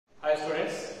Hi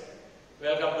students,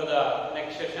 welcome to the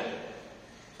next session.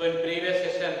 So in previous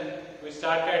session we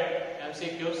started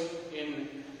MCQs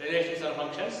in relations and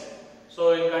functions.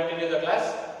 So we'll continue the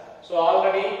class. So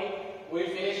already we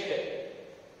finished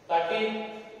 13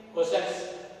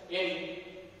 questions in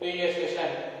previous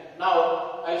session.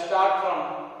 Now I'll start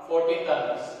from 14th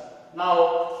onwards. Now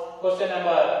question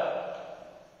number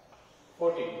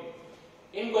 14.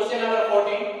 In question number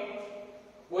 14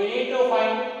 we need to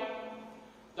find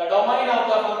the domain of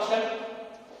the function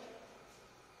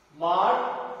mod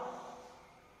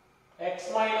x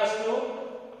minus 2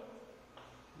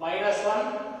 minus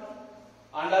 1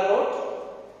 under root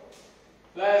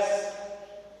plus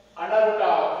under root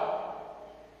of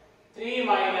 3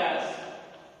 minus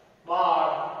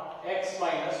mod x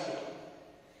minus 2.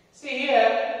 See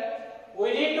here,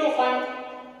 we need to find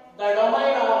the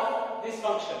domain of this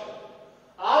function.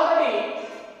 Already,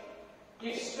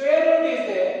 if square root is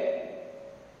there,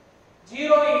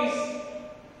 0 is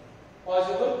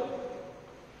possible,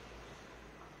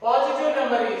 positive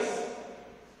number is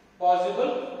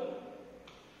possible,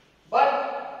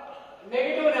 but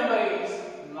negative number is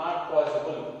not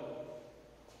possible.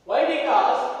 Why?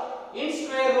 Because in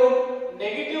square root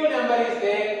negative number is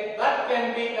there, that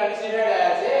can be considered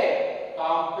as a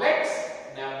complex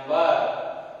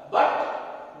number,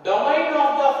 but domain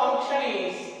of the function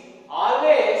is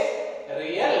always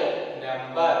real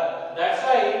number. That's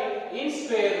why in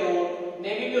square root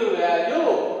negative value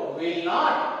will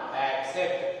not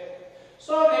accept.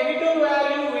 So negative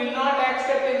value will not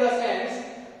accept in the sense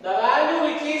the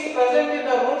value which is present in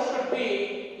the root should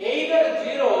be either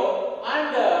 0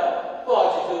 and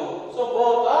positive. So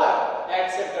both are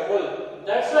acceptable.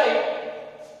 That's why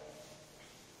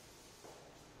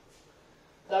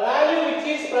the value which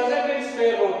is present in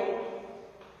square root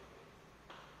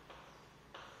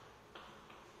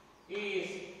is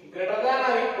greater than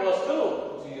or equals to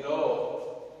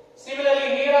 0. Similarly,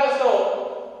 here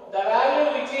also the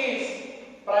value which is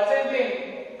present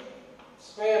in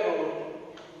square root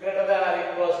greater than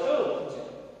or equals to 0.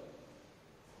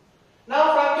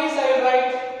 Now from this I will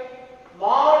write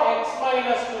mod x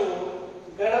minus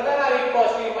 2 greater than or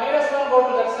equals to minus 1 go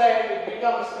to that side, it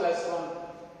becomes plus 1.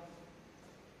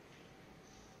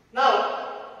 Now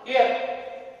here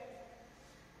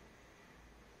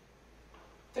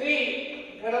 3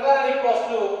 greater than or equals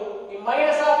to, in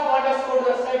minus of mod x go to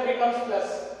that side becomes plus.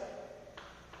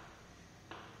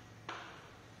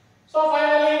 So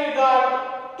finally we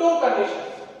got two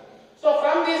conditions. So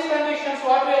from these conditions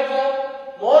what we observe?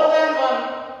 More than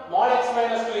 1 mod x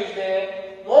minus 2 is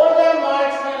there, more than mod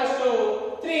x minus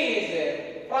 2 3 is there.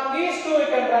 From these two we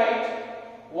can write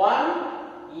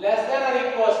 1 less than or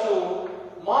equals to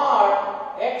mod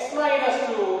x minus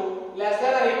 2 less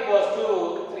than or equals to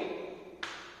 3.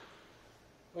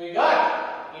 We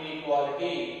got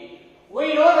inequality.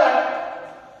 We know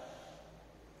that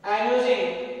I am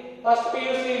using first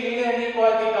PUC linear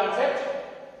inequality concept.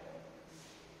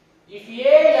 If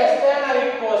A less than or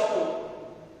equals to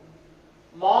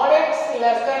mod x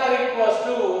less than or equals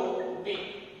to B,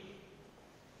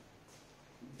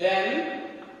 then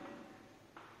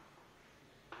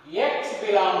x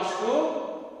belongs to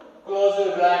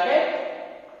closed bracket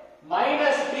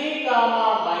minus B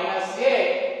comma minus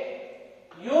A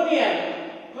union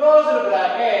closed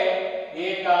bracket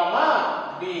A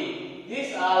comma B.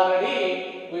 This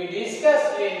already we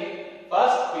discussed in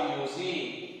first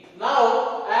PUC.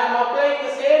 Now I am applying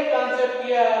the same concept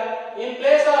here. In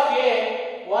place of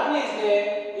A, 1 is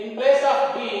there. In place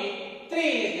of B, 3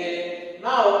 is there.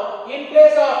 Now in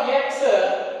place of x,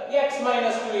 x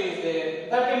minus 2 is there.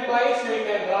 That implies we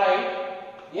can write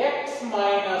x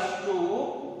minus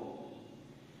 2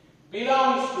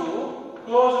 belongs to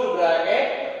closed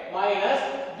bracket minus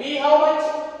B how much?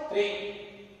 3.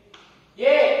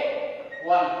 A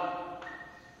 1.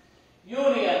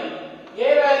 Union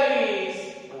A value is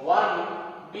 1,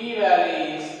 B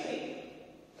value is 3.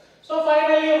 So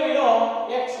finally we know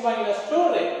x minus 2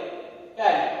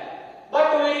 value.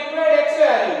 But we require x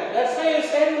value. That's why you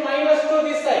send minus to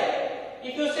this side.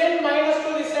 If you send minus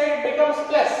to this side, it becomes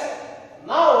plus.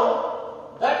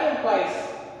 Now that implies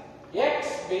x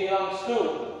belongs to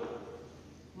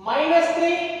minus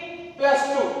 3 plus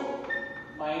 2.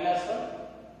 Minus 1.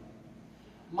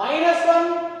 Minus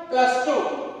 1 plus 2.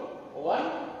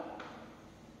 1.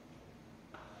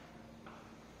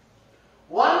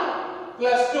 1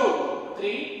 plus 2.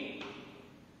 3.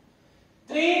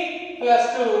 3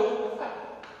 plus 2. 5.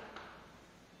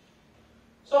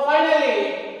 So finally,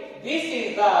 this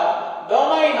is the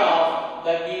domain of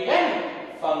the given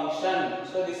function.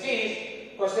 So this is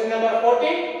question number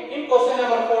 14. In question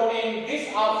number 14, this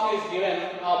option is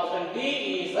given. Option D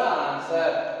is the answer.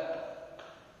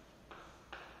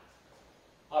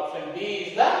 Option D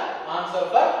is the answer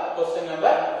for question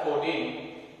number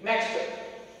 14. Next,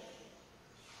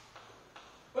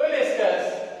 we will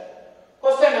discuss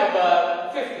question number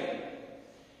 15.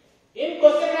 In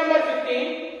question number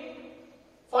 15,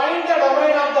 find the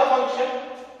domain of the function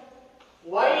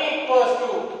y equals to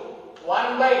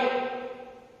 1 by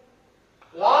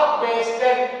log base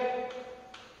 10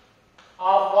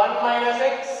 of 1 minus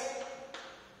x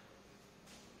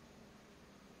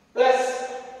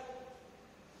plus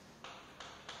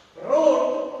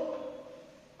root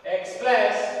x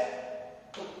plus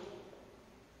 2.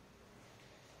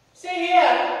 See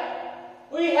here,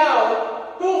 we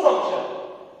have two functions.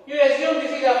 You assume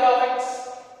this is f of x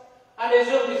and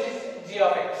assume this is g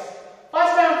of x.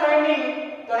 First I am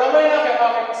finding the domain of f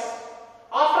of x.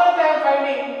 After that I am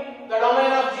finding the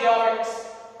domain of g of x.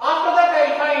 After that I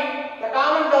will find the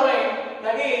common domain,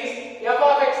 that is f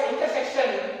of x intersection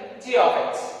g of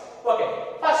x. Okay,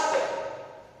 first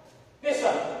this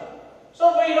one.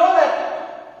 So we know that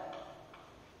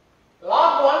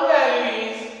log 1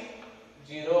 value is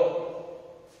 0.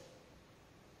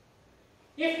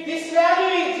 If this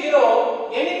value is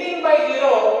 0, anything by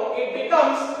 0, it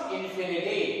becomes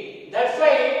infinity. That's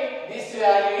why this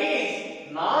value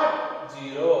is not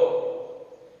 0.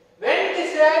 When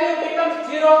this value becomes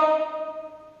 0,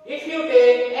 if you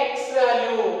take x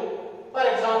value, for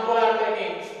example, I am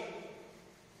taking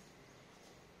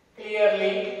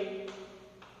clearly,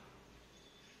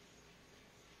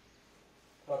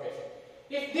 okay,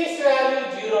 if this value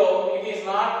is 0, it is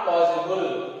not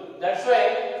possible. That's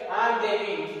why I am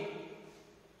taking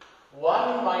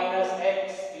 1 minus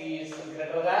x is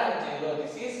greater than 0.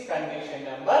 This is condition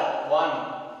number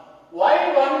 1.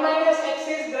 Why 1 minus x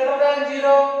is greater than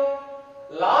 0?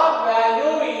 Log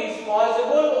value is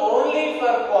possible only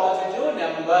for positive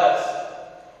numbers.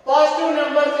 Positive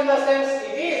numbers in the sense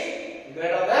it is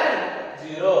greater than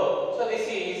 0. So this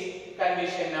is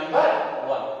condition number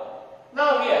 1.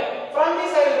 Now here, from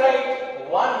this I will write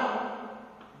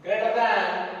 1 greater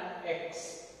than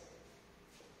x.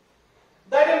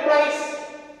 That implies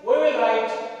we will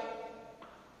write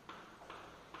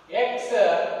x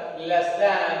less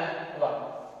than 1.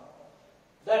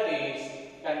 That is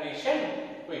condition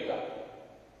we got.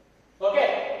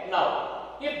 Okay.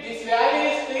 Now, if this value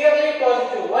is clearly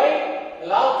positive, why?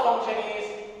 Log function is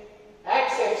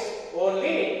accepts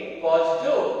only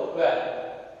positive value.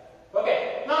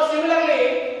 Okay. Now,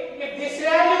 similarly, if this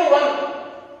value 1,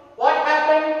 what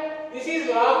happened? This is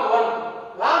log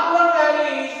 1. Log 1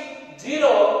 value is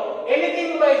 0.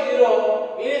 Anything by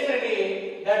 0,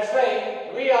 infinity. That's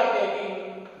why we are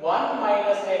taking 1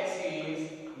 minus x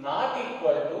is not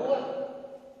equal to 1.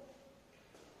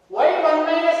 Why 1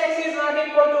 minus x is not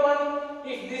equal to 1?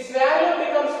 If this value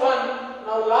becomes 1,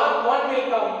 now log 1 will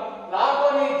come.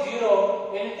 Log 1 is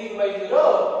 0. Anything by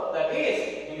 0, that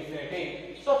is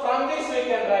infinity. So from this we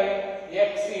can write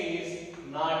x is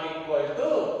not equal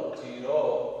to 0.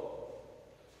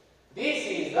 This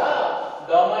is the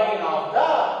domain of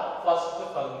the first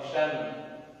function.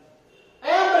 I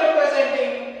am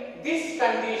representing these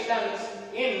conditions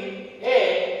in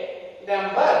a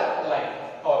number line.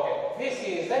 Okay, this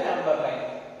is the number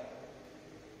line.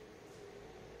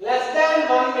 Less than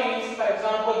 1 means, for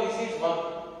example, this is 1.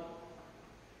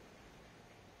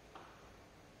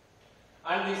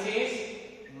 And this is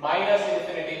minus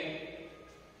infinity.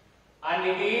 And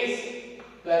it is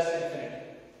plus infinity.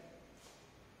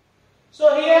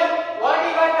 So here, what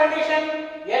is our condition?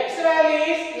 X value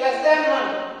is less than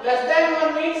 1. Less than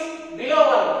 1 means below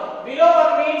 1. Below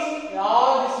 1 means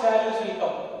all these values will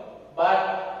come.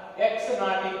 But x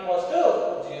not equals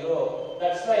to 0.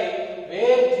 That's why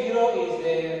where 0 is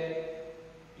there,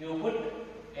 you put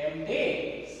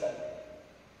empty circle.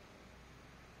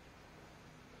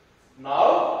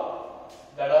 Now,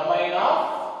 the domain of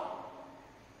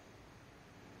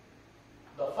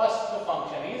the first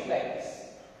function is like this.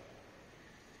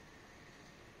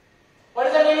 What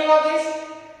is the meaning of this?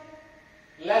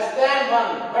 Less than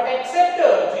 1, but except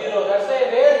 0. That's why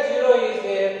where 0 is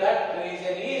there, that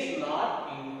region is not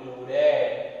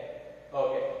included.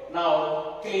 Okay.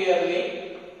 Now,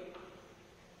 clearly,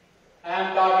 I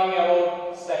am talking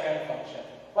about second function.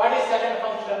 What is second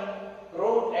function?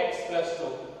 Root x plus 2.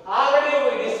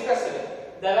 Already we discussed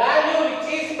it. The value which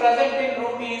is present in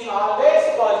root is always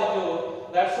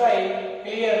positive. That's why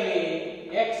clearly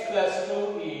x plus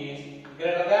 2 is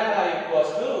greater than or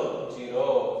equals to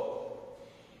 0.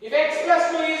 If x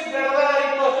plus 2 is greater than or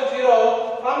equals to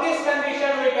 0, from this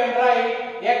condition we can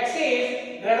write x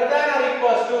is greater than or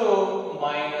equals to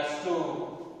minus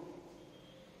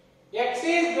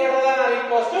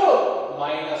equals to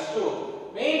minus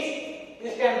 2. Means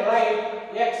this can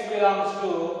write x belongs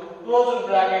to closed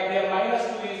bracket. Here minus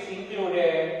 2 is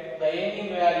included. The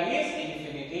ending value is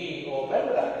infinity. Open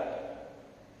bracket.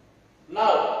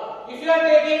 Now, if you are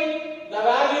taking the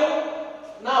value,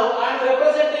 now I am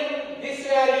representing this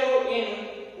value in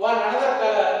one another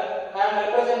color. I am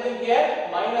representing here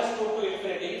minus 2 to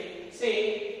infinity.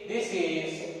 See, this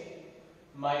is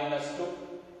minus 2.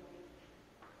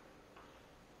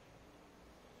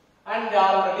 And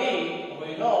already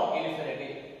we know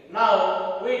infinity.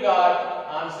 Now we got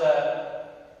answer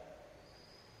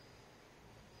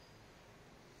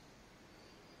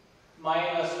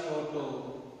minus 2 to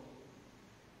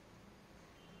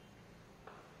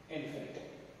infinity.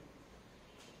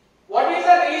 What is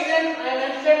the reason I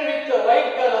mentioned with the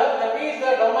white color? That is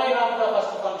the domain of the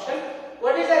first function.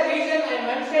 What is the reason I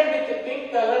mentioned with the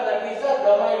pink color? That is the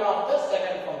domain of the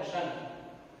second function.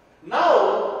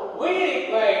 Now we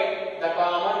require the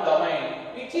common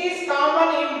domain, which is common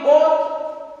in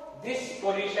both. This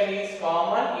position is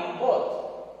common in both.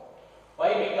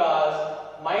 Why?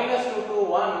 Because minus 2 to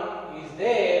 1 is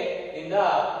there in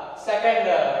the second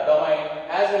domain,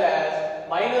 as well as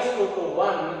minus 2 to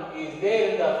 1 is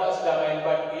there in the first domain,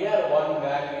 but here one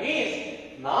value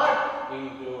is not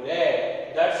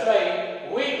included. That's why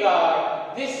we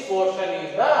got this portion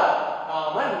is the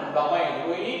common domain.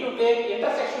 We need to take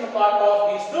intersection part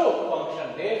of these two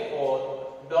functions.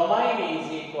 Therefore, domain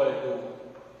is equal to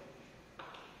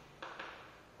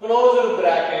closed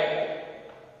bracket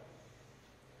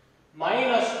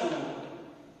minus 2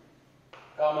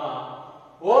 comma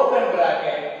open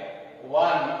bracket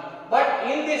 1. But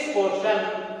in this portion,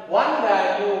 one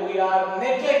value we are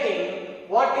neglecting.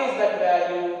 What is that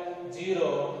value?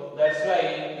 0. That's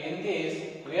why in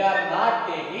this we are not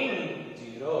taking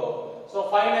 0. So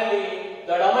finally,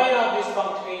 the domain of this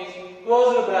function is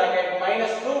closed bracket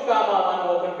minus 2 comma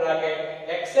 1 open bracket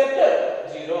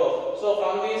except 0. So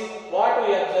from this, what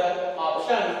we observe?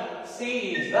 Option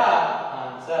C is the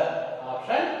answer.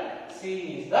 Option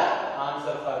C is the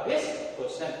answer for this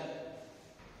question.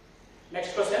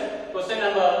 Next question, question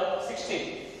number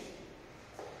 16.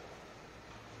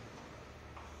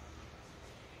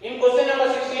 In question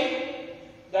number 16,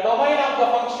 the domain of the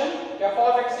function f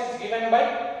of x is given by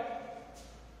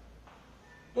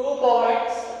 2 power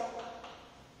x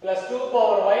plus 2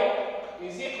 power y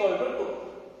is equal to 2.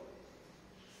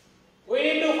 We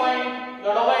need to find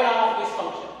the domain of this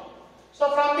function.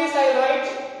 So from this I write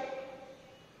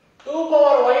 2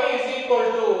 power y is equal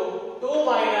to 2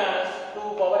 minus 2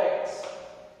 power x.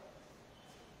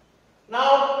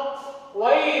 Now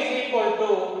y is equal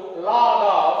to log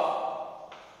of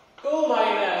 2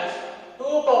 minus 2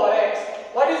 power x.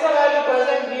 What is the value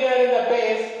present here in the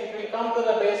base? It will come to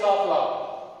the base of log.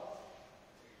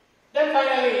 Then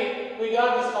finally we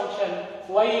got this function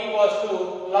y equals to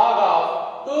log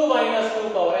of 2 minus 2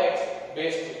 power x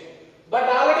base 2. But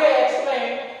already I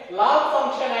explained log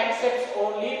function accepts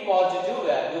only positive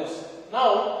values.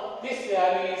 Now this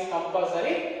value is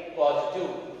compulsory positive.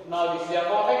 Now this is f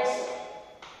of x.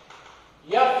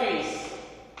 F is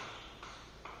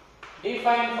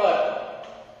defined for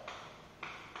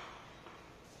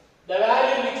the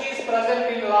value which is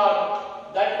present in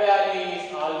log. That value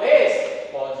is always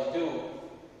positive.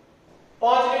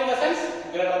 Positive in the sense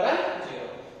greater than 0.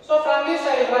 So from this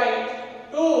I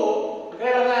write 2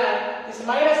 greater than this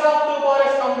minus of 2 power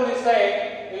x come to this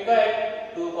side, we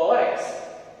get 2 power x.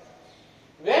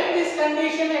 When this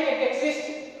condition exists,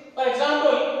 for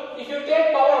example, if you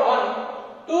take power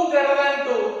 1, 2 greater than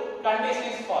 2, condition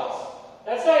is false.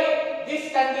 That's why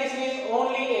this condition is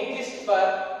only exists for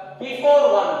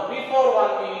before 1. Before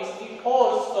 1 means it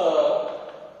holds for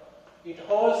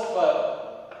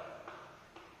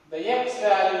the x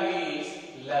value is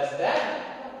less than 1.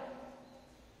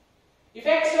 If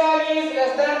x value is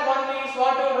less than 1 means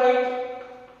what you write?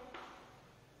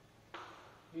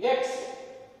 X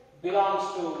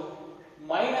belongs to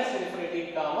minus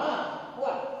infinity comma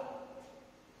 1.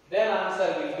 Then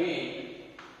answer will be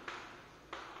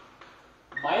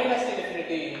minus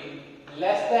infinity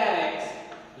less than x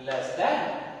less than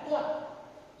 1.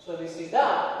 So this is the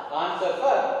answer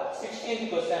for 16th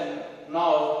question.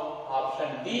 Now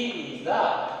option D is the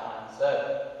answer.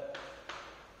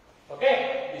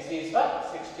 Okay, this is for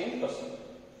 16th question.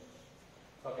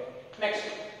 Okay, next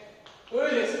we will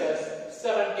discuss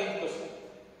 17th question.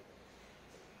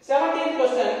 17th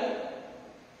question,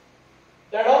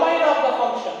 the domain of the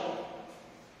function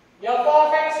f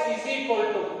of x is equal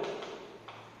to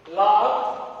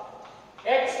log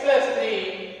x plus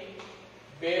 3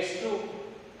 base 2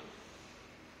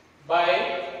 by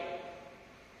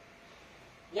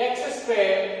x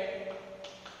square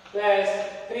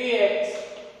 3x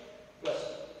plus 2.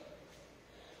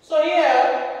 So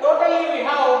here totally we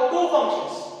have two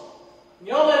functions.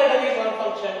 Numerator is one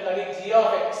function, that is g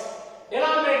of x.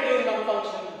 Denominator is one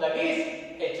function, that is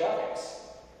h of x.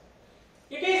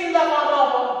 It is in the form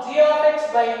of g of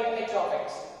x by h of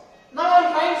x. Now I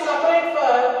will find separate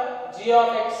for g of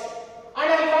x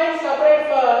and I will find separate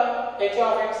for h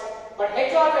of x. But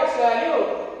h of x value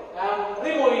I am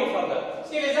removing from that.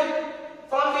 See, listen.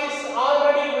 From this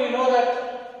already we know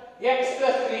that x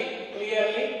plus 3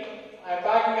 clearly. I am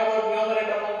talking about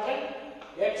numerator function.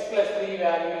 X plus 3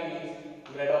 value is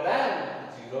greater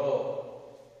than 0.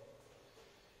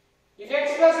 If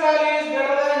x plus value is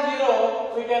greater than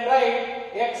 0, we can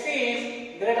write x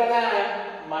is greater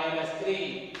than minus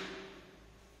 3.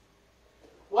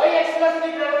 Why x plus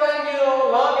 3 greater than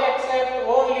 0? Log accept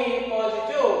only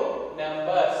positive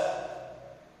numbers.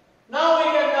 Now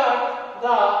we can get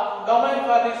the domain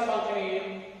for this function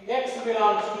is x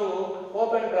belongs to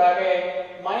open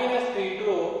bracket minus 3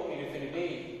 to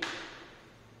infinity.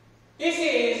 This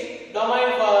is domain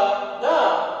for the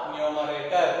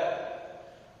numerator.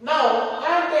 Now I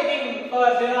am taking for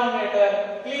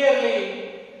denominator. Clearly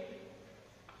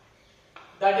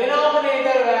the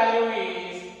denominator value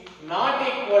is not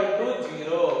equal to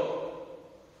 0.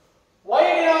 Why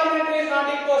denominator is not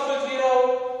equal to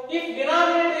 0? If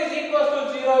denominator is equal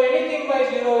to 0, anything by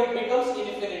 0 it becomes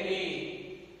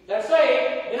infinity. That's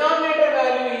why denominator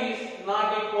value is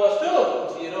not equal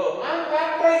to 0. I am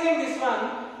factorizing this one.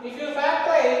 If you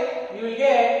factorize, you will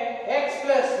get x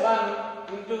plus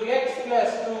 1 into x plus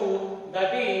 2,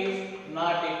 that is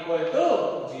not equal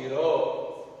to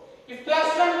 0. If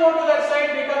plus 1 go to that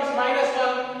side, it becomes minus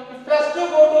 1. If plus 2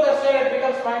 go to that side, it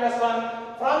becomes minus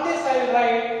 1. From this I will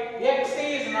write x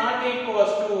is not equal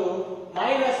to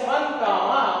minus 1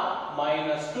 comma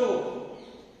minus 2.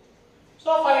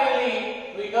 So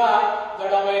finally we got the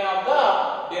domain of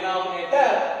the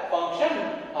denominator function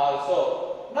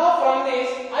also. Now from this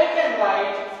I can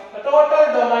write the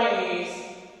total domain is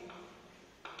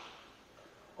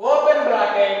open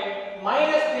bracket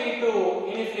minus 3 to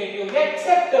infinity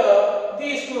except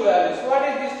these two values. What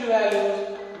is these two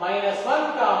values? Minus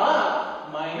 1 comma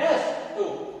minus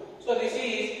 2. So this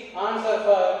is answer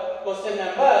for question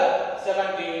number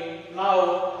 17.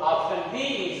 Now option B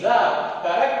is the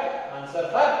correct answer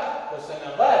for question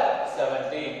number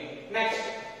 17. Next,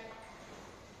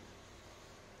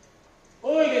 we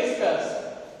will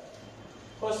discuss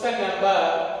question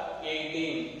number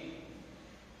 18.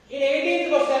 In 18th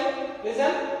question,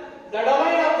 listen, the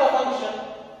domain of the function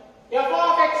f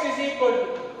of x is equal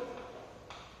to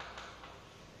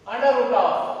under root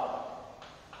of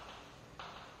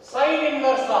sine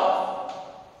inverse of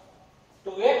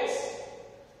 2x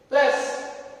plus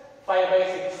 5 by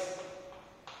 6.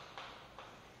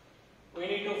 We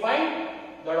need to find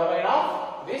the domain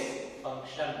of this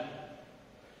function.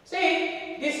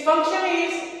 See, this function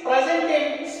is present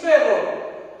in square root.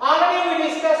 Already we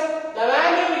discussed the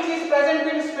value which is present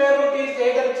in square root is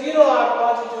either 0 or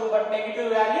positive, but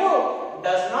negative value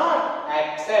does not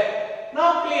accept.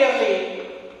 Now clearly,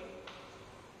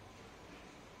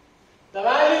 the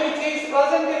value which is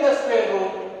present in the square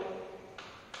root,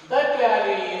 that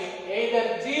value is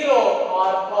either 0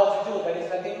 or positive, that is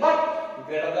nothing but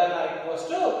greater than or equals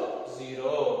to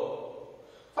 0.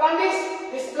 From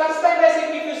this plus 5 by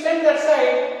 6, if you send that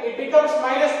side, it becomes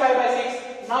minus 5 by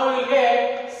 6. Now we will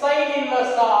get sine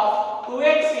inverse of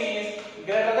 2x is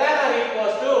greater than or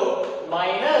equals to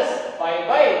minus 5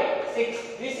 by 6.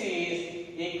 This is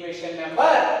equation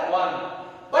number 1.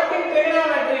 But in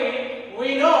trigonometry,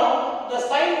 we know the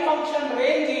sine function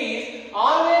range is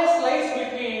always lies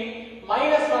between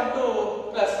minus 1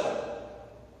 to plus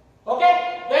 1. Okay?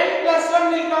 When plus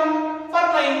 1 will come for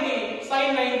 90,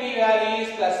 sine 90 value is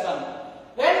plus 1.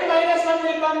 When minus 1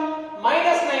 will come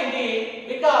minus 90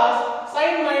 because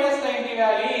sine minus 90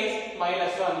 value is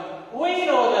minus 1. We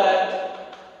know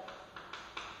that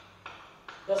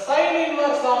the sine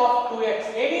inverse of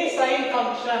 2x, any sine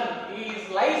function is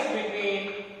lies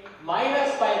between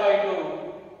minus 5 by 2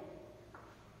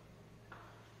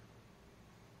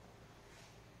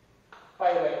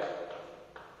 5 by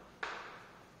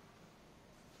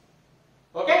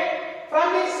 2. Okay?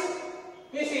 From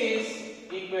this is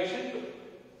equation 2.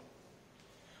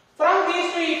 From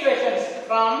these two equations,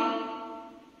 from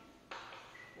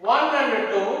 1 and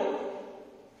 2,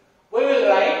 we will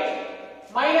write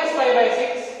minus 5 by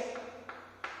 6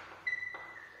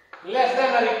 less than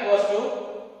or equals to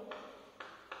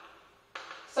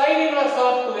sine inverse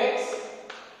of 2x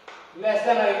less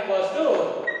than or equals to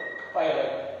 5 by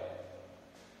 2.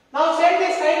 Now send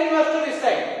this sine inverse to this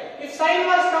side. If sine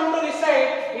inverse come to this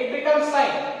side, it becomes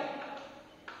sine.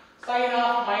 sine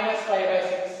of minus pi by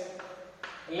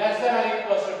 6 less than or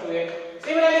equals to 2x.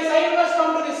 Similarly, sine must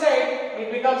come to this side,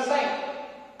 it becomes sine.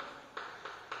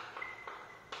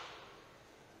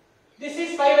 This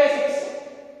is pi by 6.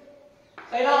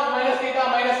 Sine of minus theta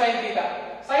minus sine theta.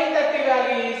 Sine 30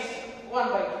 value is 1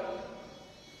 by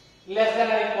 2 less than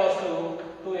or equals to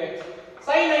 2x.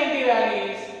 Sine 90 value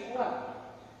is 1.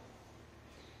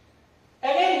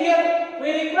 Again here we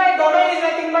require domain is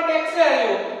nothing but x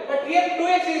value, but here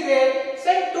 2x is there,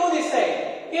 send 2 this side.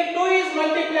 Here 2 is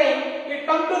multiplying, it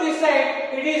come to this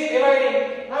side, it is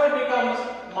dividing. Now it becomes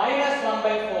minus 1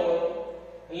 by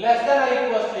 4 less than or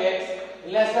equals to x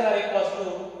less than or equals to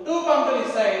 2 come to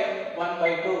this side 1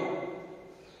 by 2.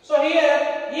 So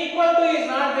here equal to is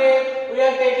not there, we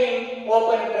are taking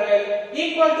open interval.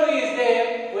 Equal to is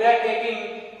there, we are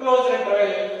taking closed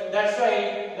interval. That's why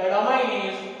the domain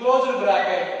is closed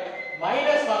bracket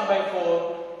minus 1 by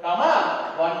 4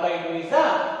 comma 1 by 2 is the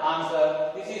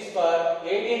answer. This is for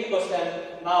 18th question.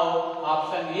 Now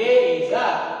option A is the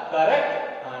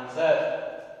correct answer.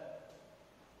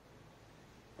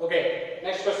 Okay,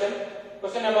 next question.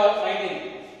 Question number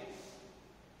 19.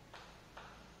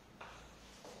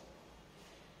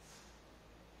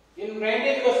 In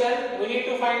 19th question, we need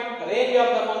to find range of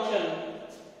the function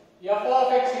f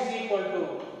of x is equal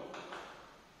to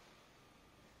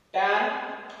tan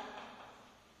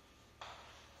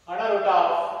under root of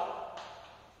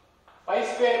pi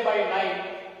square by 9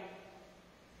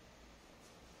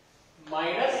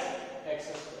 minus x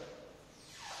square.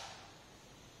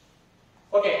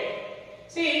 Okay.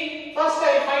 See, first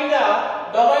I find the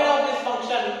domain of this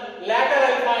function, later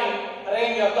I find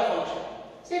range of the function.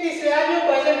 See, this value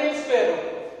present in square root.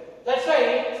 That's why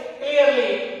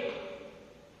clearly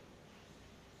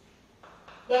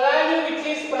the value which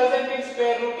is present in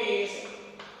square root is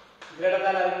greater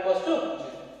than or equals to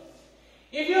 0.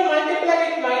 If you multiply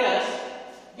with minus,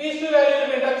 these two values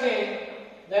will interchange.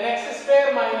 Then x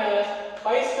square minus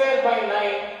pi square by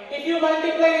 9. If you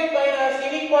multiply with minus,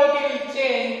 inequality will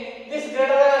change. This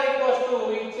greater than or equals to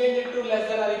will change it to less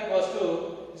than or equals to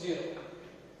 0.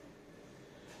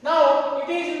 Now it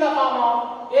is in the form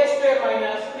of a square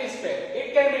minus b square.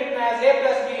 It can be written as a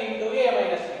plus b into a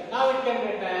minus b. Now it can be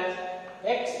written as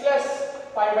x plus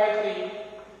pi by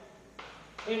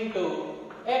 3 into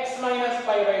x minus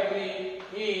pi by 3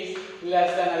 is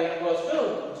less than or equals to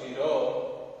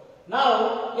 0.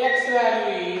 Now x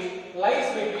value is lies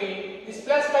between this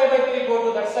plus pi by 3 go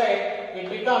to that side, it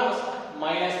becomes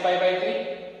minus pi by 3,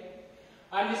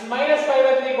 and this minus pi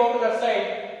by 3 go to that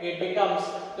side, it becomes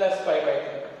plus pi by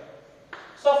 3.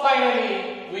 So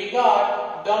finally we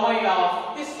got domain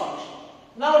of this function.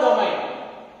 Now domain,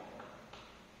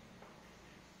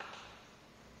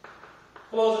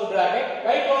 closed bracket,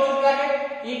 why closed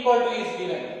bracket? Equal to is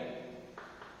given,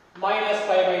 minus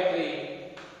pi by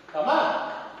 3 comma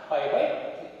pi by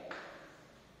 3.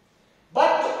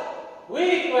 But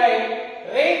we require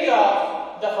range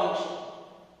of the function.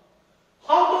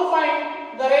 How to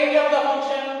find the range of the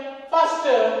function? First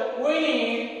we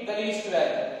need the least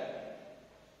value.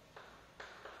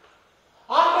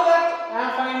 After that, I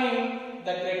am finding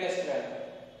the greatest value.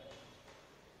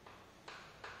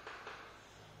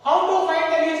 How to find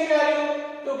the least value?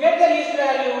 To get the least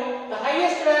value, the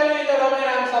highest value in the domain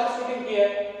I am substituting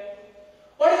here.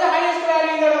 What is the highest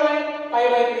value in the domain? Pi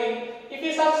by 3. If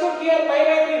you substitute here pi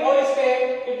by 3 whole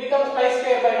square, it becomes pi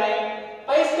square by 9.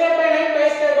 Pi square by 9, pi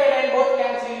square by 9 both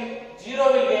cancel.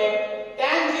 0 will get.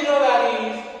 Tan 0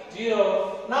 value is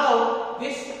 0. Now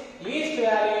this least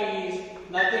value is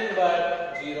nothing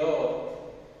but 0.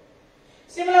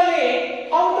 Similarly,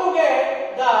 how to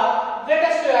get the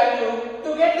greatest value?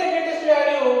 To get the greatest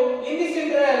value in this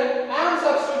interval, I am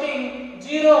substituting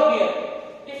 0 here.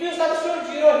 If you substitute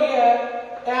 0 here,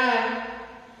 tan.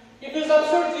 If you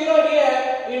substitute 0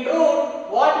 here in root,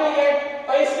 what we get?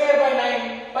 Pi square by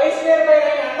 9. Pi square by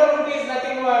 9 under root is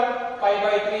nothing but pi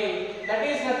by 3. That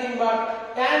is nothing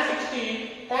but tan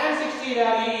 60. Tan 60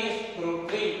 value is root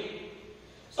 3.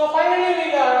 So finally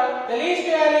we got the least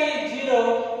value is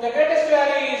 0, the greatest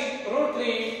value is root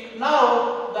 3.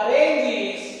 Now the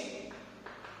range is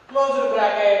closed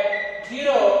bracket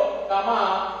 0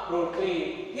 comma root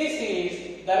 3. This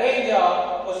is the range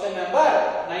of question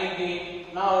number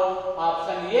 19. Now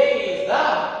option A is the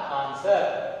answer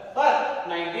for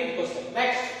 19th question.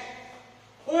 Next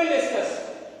we will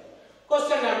discuss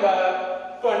question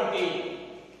number 20.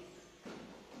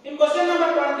 In question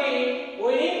number 20,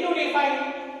 we need to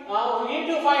define, we need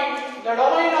to find the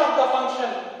domain of the function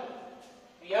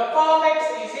f of x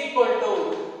is equal to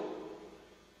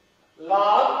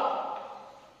log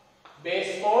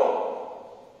base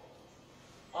 4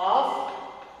 of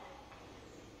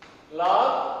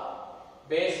log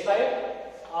base 5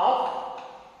 of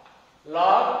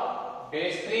log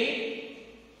base 3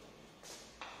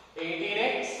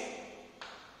 18x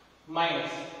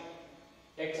minus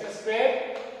x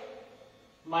square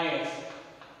minus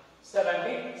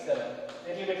 77.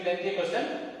 Little bit lengthy question.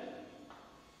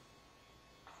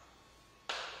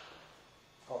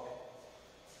 Okay.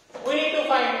 We need to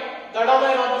find the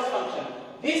domain of this function.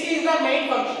 This is the main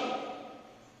function.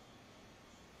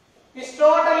 This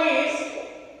total is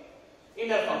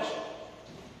inner function.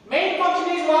 Main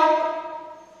function is what?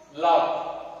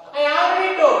 Log. I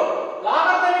already told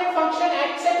logarithmic function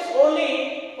accepts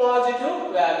only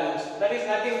positive values. That is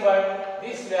nothing but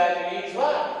this value is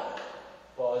what?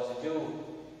 Positive.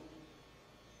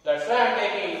 That's why I am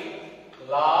taking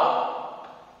log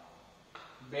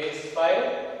base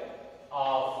 5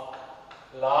 of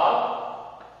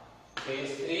log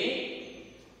base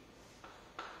 3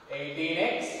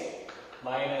 18x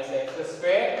minus x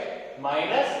square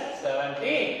minus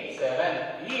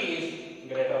 77 is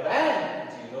greater than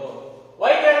 0.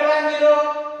 Why greater than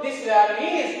 0? This value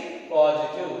is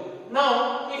positive.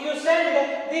 Now, if you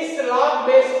send this log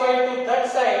base 5 to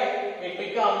that side, it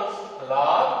becomes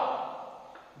log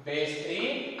base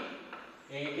 3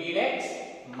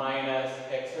 18x minus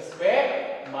x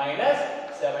square minus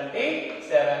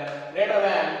 77 greater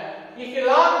than. If you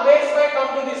log base 5 come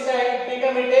to this side, it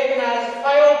can be taken as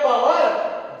 5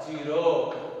 power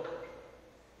 0.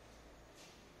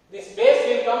 This base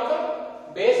will come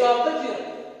from base of the 0.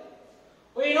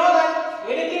 We know that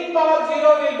anything power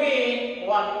 0 will be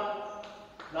 1.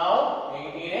 Now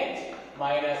 18x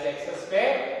minus x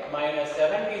square minus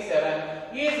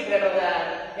 77 is greater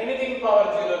than anything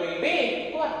power 0 will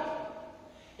be 1.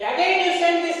 Again you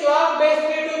send this log base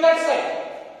 3 to that side.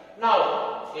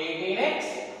 Now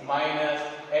 18x minus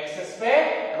x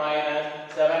square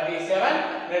minus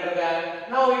 77 greater than.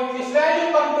 Now if this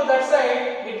value come to that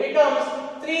side, it becomes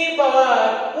 3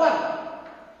 power 1.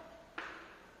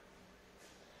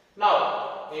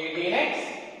 Now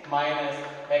 18x minus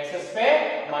x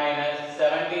square minus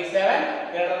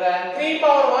 77 greater than 3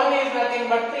 power 1 is nothing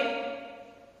but 3.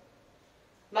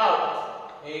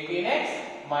 Now 18x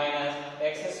minus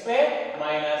x square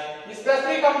minus this plus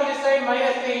 3 come to this side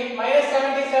minus 3 minus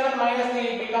 77 minus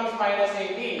 3 becomes minus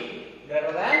 18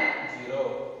 greater than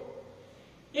 0.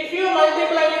 If you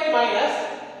multiply with minus,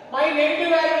 my negative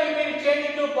value will be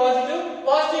changed to positive,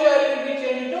 positive value will be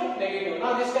changed to negative.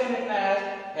 Now this can be written as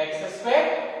x square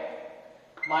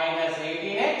minus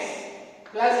 18x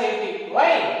plus 18.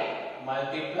 Why?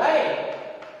 Multiply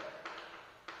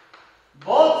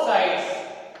both sides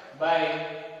by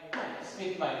minus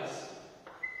with minus.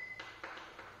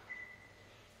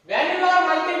 When you are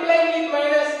multiplying with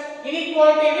minus,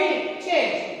 inequality will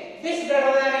change. This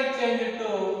greater than is changed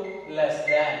to less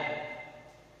than.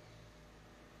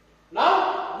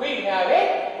 Now we have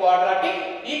a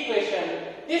quadratic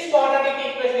equation. This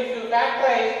quadratic equation, if you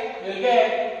factorize, you will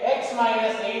get x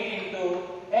minus 8 into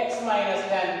x minus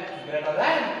 10 greater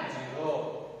than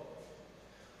 0.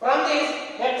 From this,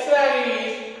 x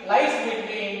value lies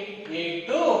between 8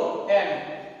 to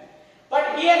 10.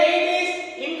 But here 8 is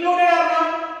included or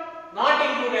not? Not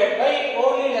included. By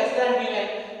only less than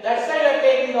given. That's why we are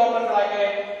taking the open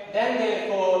bracket. Then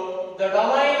therefore, the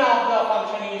domain of the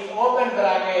function is open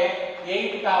bracket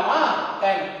 8 comma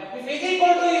 10. If is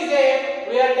equal to is there,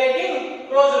 we are taking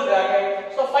closed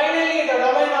bracket. So finally the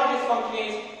domain of this function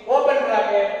is open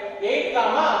bracket 8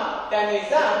 comma 10 is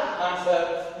the answer.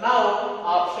 Now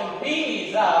option B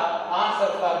is the answer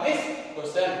for this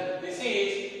question. This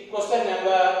is question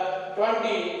number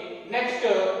 20. Next we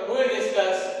will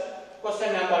discuss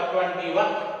question number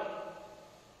 21.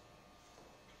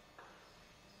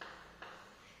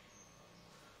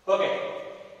 Okay.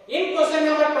 In question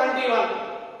number 21,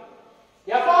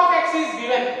 f of x is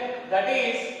given, that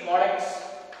is mod x.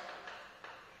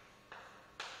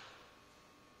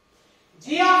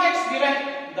 G of x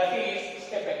given, that is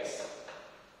step x.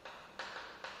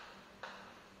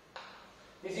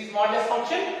 This is modulus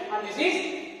function and this is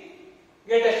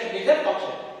greatest integer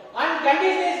function. And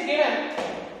condition is given,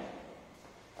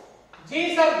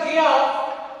 g sub g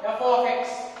of f of x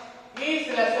is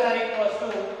less than or equals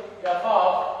to f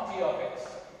of g of x.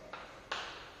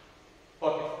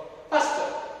 Okay. First,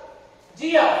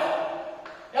 g of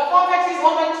f of x is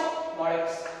how much? Mod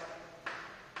x.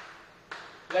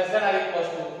 Less than or equals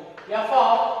to f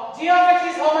of g of x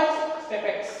is how much? Step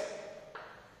x.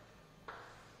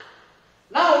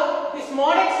 Now, this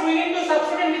mod x we need to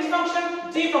substitute in which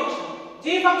function? G function.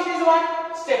 G function is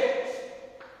what? Step.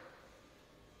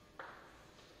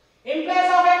 In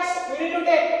place of x, we need to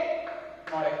take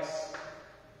mod x.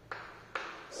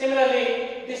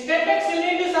 Similarly, this step x you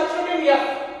need to substitute in f.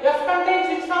 F contains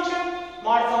which function?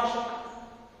 Mod function.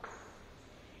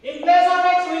 In place of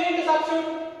x we need to substitute.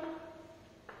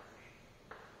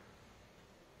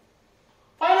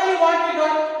 Finally what we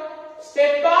got?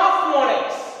 Step of mod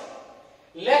x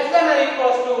less than or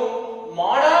equals to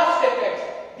mod of step x.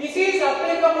 This is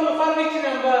applicable for which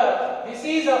number? This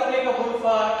is applicable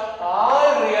for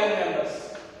all real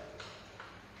numbers.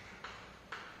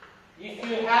 If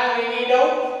you have any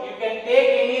doubt, you can take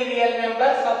any real number,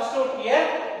 substitute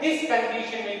here. This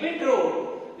condition will be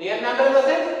true. Real number in the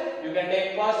sense, you can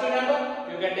take positive number,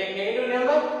 you can take negative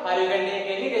number, or you can take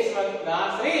any decimal. The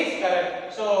answer is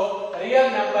correct. So, real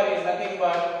number is nothing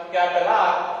but capital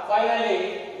R.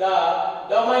 Finally, the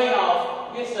domain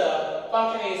of this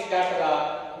function is capital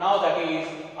R. Now that is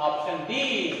option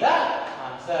D is the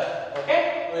answer.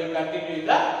 Okay? We will continue in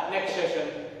the next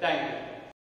session. Thank you.